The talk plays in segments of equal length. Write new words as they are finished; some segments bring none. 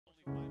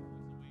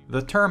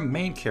The term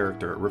main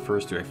character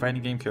refers to a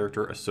fighting game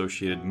character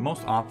associated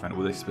most often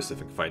with a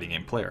specific fighting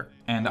game player.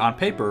 And on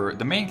paper,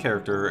 the main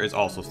character is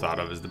also thought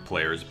of as the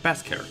player's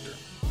best character.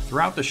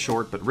 Throughout the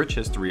short but rich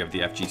history of the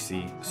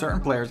FGC, certain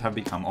players have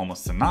become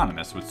almost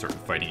synonymous with certain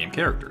fighting game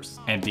characters,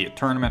 and be it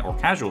tournament or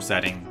casual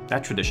setting,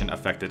 that tradition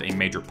affected a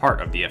major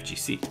part of the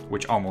FGC,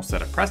 which almost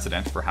set a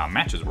precedent for how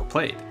matches were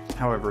played.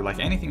 However, like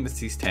anything that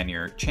sees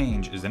tenure,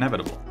 change is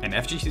inevitable, and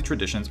FGC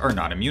traditions are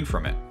not immune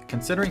from it.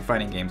 Considering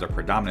fighting games are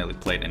predominantly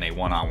played in a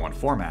one-on-one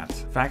format,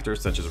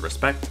 factors such as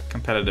respect,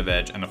 competitive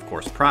edge, and of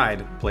course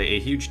pride play a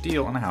huge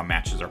deal in how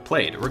matches are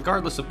played,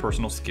 regardless of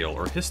personal skill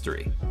or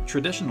history.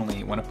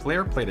 Traditionally, when a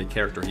player played a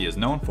character he is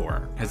known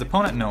for, his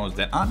opponent knows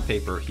that on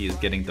paper he is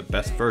getting the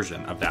best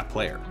version of that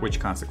player, which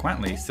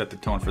consequently set the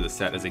tone for the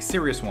set as a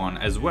serious one,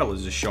 as well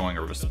as just showing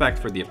a respect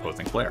for the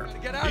opposing player.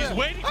 He's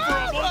waiting for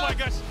him. Oh my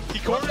gosh, he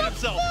cornered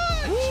himself.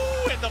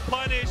 Ooh, and the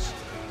punish.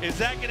 Is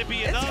that going to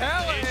be enough?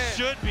 It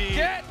should be.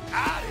 Get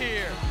out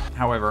here.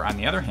 However, on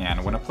the other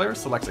hand, when a player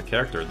selects a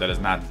character that is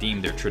not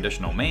deemed their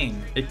traditional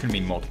main, it can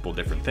mean multiple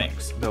different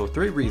things, though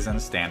 3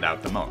 reasons stand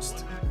out the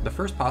most. The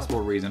first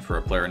possible reason for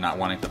a player not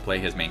wanting to play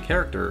his main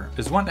character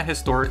is one that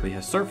historically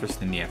has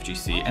surfaced in the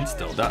FGC and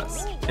still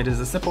does. It is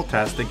a simple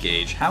test to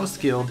gauge how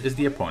skilled is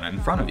the opponent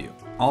in front of you.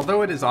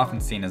 Although it is often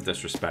seen as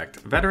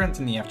disrespect, veterans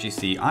in the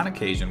FGC on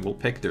occasion will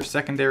pick their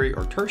secondary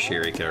or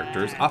tertiary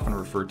characters, often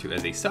referred to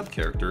as a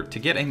sub-character, to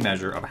get a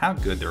measure of how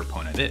good their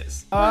opponent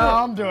is.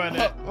 I'm doing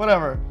it.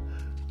 Whatever.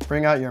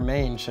 Bring out your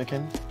main,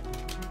 chicken.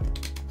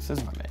 This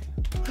is my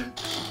main.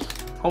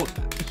 Hold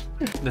that.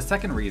 The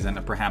second reason,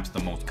 and perhaps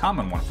the most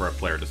common one for a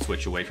player to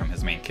switch away from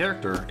his main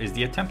character, is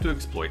the attempt to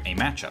exploit a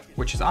matchup,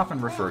 which is often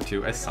referred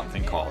to as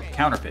something called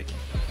counterpicking.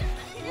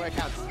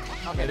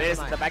 Okay, it is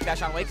the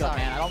backdash on wake up,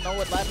 man. I don't know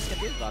what Lavis can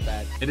do about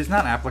that. It is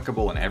not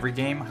applicable in every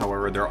game,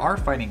 however, there are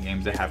fighting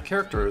games that have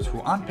characters who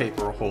on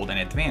paper hold an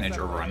advantage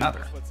over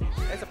another.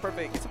 It's a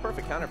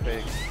perfect counter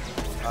pick.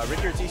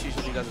 Ricky Ortiz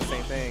usually does the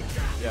same thing.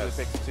 Yes.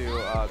 He picks to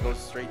go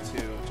straight to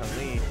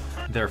Chun-Li.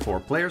 Therefore,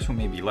 players who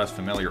may be less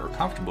familiar or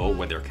comfortable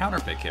with their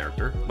counterpick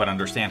character, but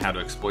understand how to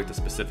exploit the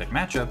specific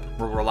matchup,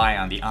 will rely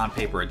on the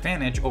on-paper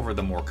advantage over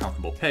the more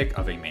comfortable pick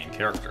of a main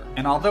character.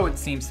 And although it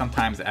seems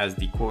sometimes as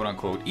the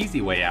quote-unquote easy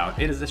way out,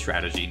 it is a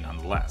strategy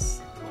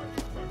nonetheless.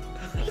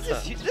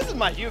 This is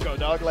my Hugo,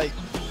 dog. Like,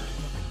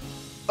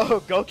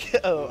 oh, go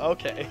kill. Oh,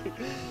 okay.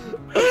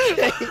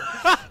 Okay.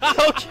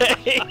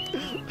 Okay.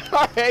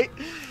 All right.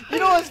 You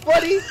know what's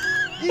funny?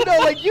 You know,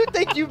 like, you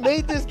think you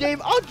made this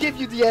game, I'll give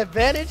you the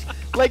advantage.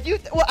 Like,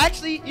 well,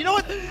 actually, you know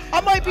what? I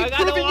might be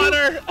proving you.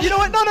 You know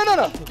what?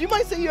 No. You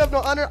might say you have no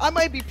honor. I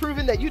might be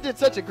proving that you did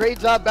such a great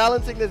job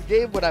balancing this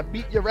game when I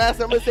beat your ass.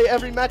 I'm gonna say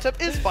every matchup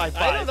is 5-5.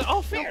 I know,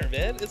 oh, fair,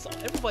 man.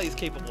 Everybody's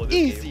capable of this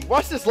Easy. game.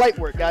 Watch this light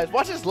work, guys.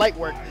 Watch this light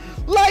work.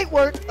 Light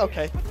work.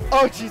 Okay.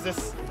 Oh,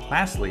 Jesus.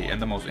 Lastly,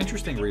 and the most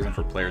interesting reason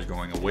for players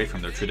going away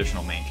from their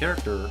traditional main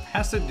character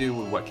has to do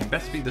with what can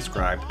best be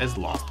described as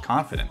lost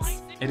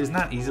confidence. It is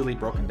not easily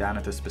broken down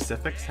into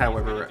specifics,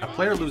 however, a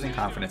player losing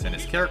confidence in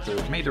his character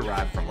may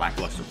derive from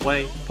lackluster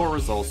play, poor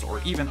results, or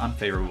even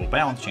unfavorable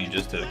balance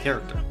changes to the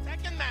character.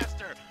 Second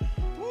master.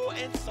 Ooh,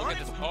 and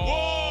whoa!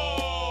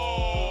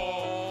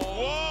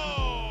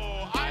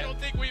 I don't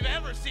think we've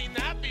ever seen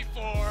that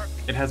before.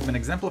 It has been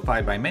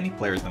exemplified by many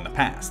players in the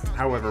past.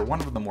 However, one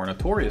of the more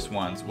notorious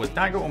ones was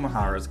Daigo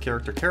Umehara's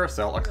character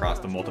carousel across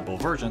the multiple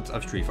versions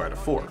of Street Fighter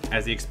IV,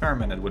 as he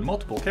experimented with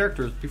multiple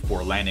characters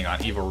before landing on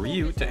Evo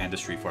Ryu to end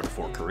his Street Fighter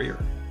IV career.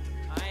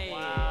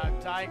 Wow,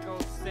 Daigo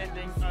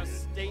sending a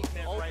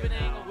statement right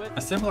now.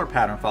 A similar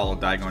pattern followed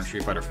Daigo in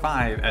Street Fighter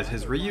V, as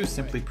his Ryu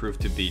simply proved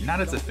to be not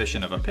as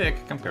efficient of a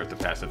pick compared to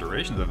past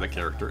iterations of the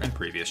character in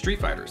previous Street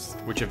Fighters,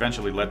 which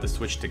eventually led the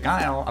switch to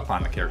Guile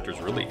upon the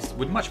character's release,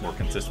 with much more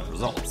consistent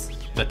results.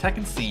 The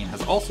Tekken scene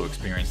has also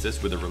experienced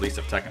this with the release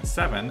of Tekken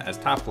 7, as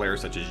top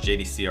players such as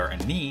JDCR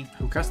and Knee,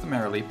 who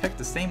customarily picked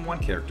the same one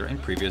character in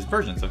previous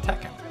versions of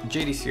Tekken.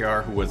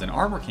 JDCR, who was an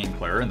Armor King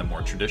player in the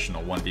more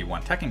traditional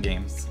 1v1 Tekken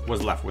games,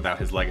 was left without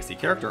his legacy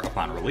character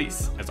upon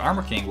release, as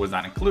Armor King was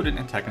not included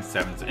in Tekken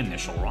 7's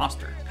initial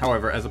roster.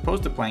 However, as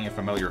opposed to playing a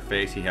familiar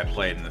face he had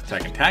played in the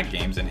Tekken Tag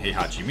games in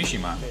Heihachi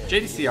Mishima,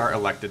 JDCR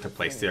elected to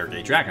play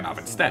Sergei Dragunov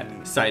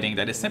instead, citing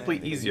that it's simply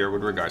easier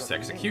with regards to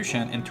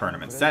execution in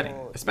tournament setting,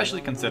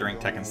 especially considering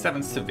Tekken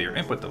 7's severe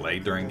input delay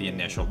during the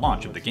initial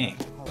launch of the game.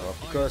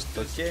 Because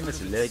the game is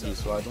laggy,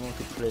 so I don't want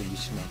to play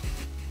Mishima.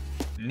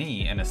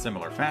 Knee, in a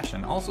similar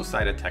fashion, also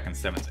cited Tekken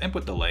 7's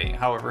input delay,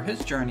 however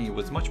his journey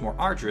was much more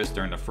arduous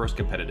during the first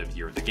competitive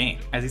year of the game,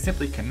 as he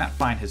simply could not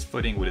find his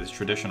footing with his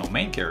traditional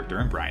main character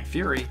in Brian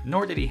Fury,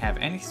 nor did he have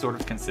any sort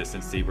of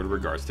consistency with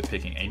regards to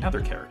picking another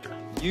character.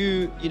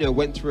 You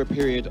went through a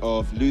period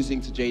of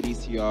losing to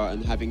JDCR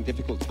and having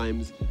difficult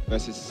times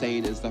versus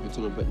Sane and stuff in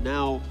tournament, but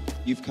now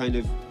you've kind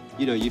of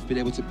you've been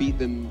able to beat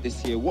them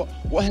this year.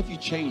 What have you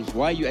changed?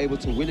 Why are you able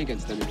to win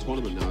against them in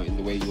tournament now in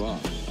the way you are?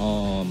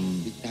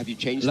 Have you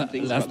changed some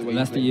things about the way you play?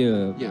 Last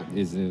year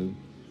is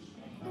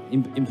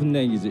input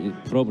lag is a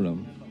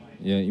problem.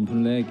 Yeah, input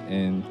lag,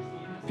 and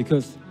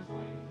because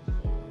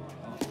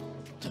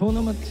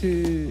tournament,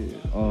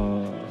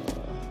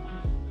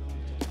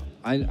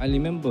 I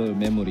remember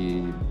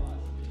memory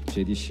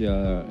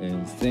JDCR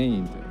and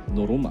Saint,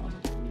 Noroma.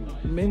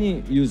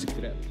 Many use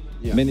grab.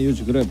 Yeah. Many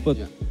use grab, but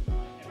Yeah.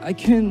 I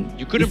can.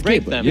 You couldn't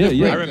break them.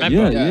 Yeah, I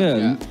remember.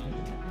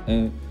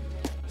 Yeah.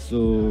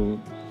 So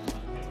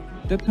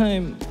that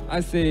time I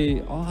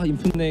say,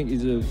 input lag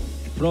is a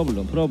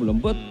problem.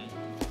 But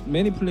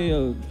many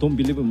players don't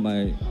believe in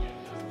my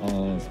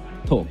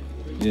talk.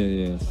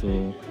 Yeah.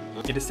 So.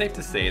 It is safe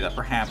to say that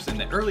perhaps in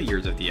the early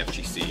years of the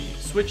FGC,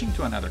 switching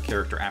to another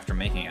character after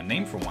making a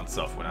name for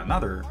oneself with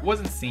another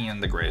wasn't seen in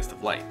the greatest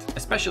of light,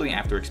 especially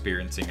after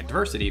experiencing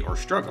adversity or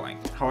struggling.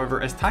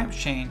 However, as times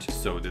change,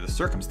 so do the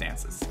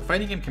circumstances. The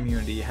fighting game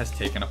community has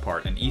taken a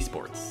part in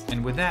esports,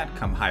 and with that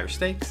come higher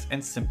stakes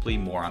and simply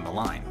more on the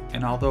line.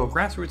 And although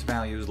grassroots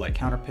values like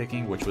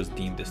counterpicking, which was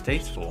deemed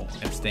distasteful,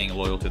 and staying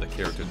loyal to the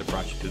character that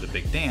brought you to the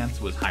big dance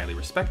was highly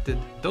respected,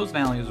 those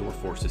values were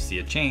forced to see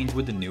a change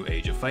with the new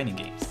age of fighting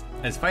games.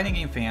 As fighting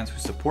game fans who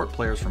support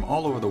players from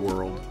all over the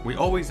world, we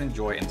always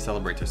enjoy and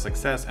celebrate their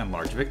success and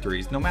large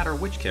victories no matter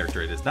which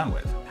character it is done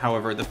with.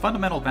 However, the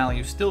fundamental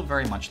values still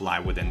very much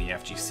lie within the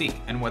FGC,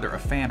 and whether a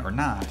fan or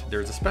not,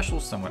 there is a special,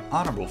 somewhat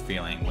honorable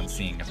feeling when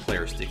seeing a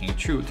player sticking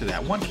true to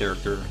that one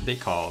character they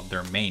call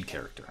their main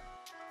character.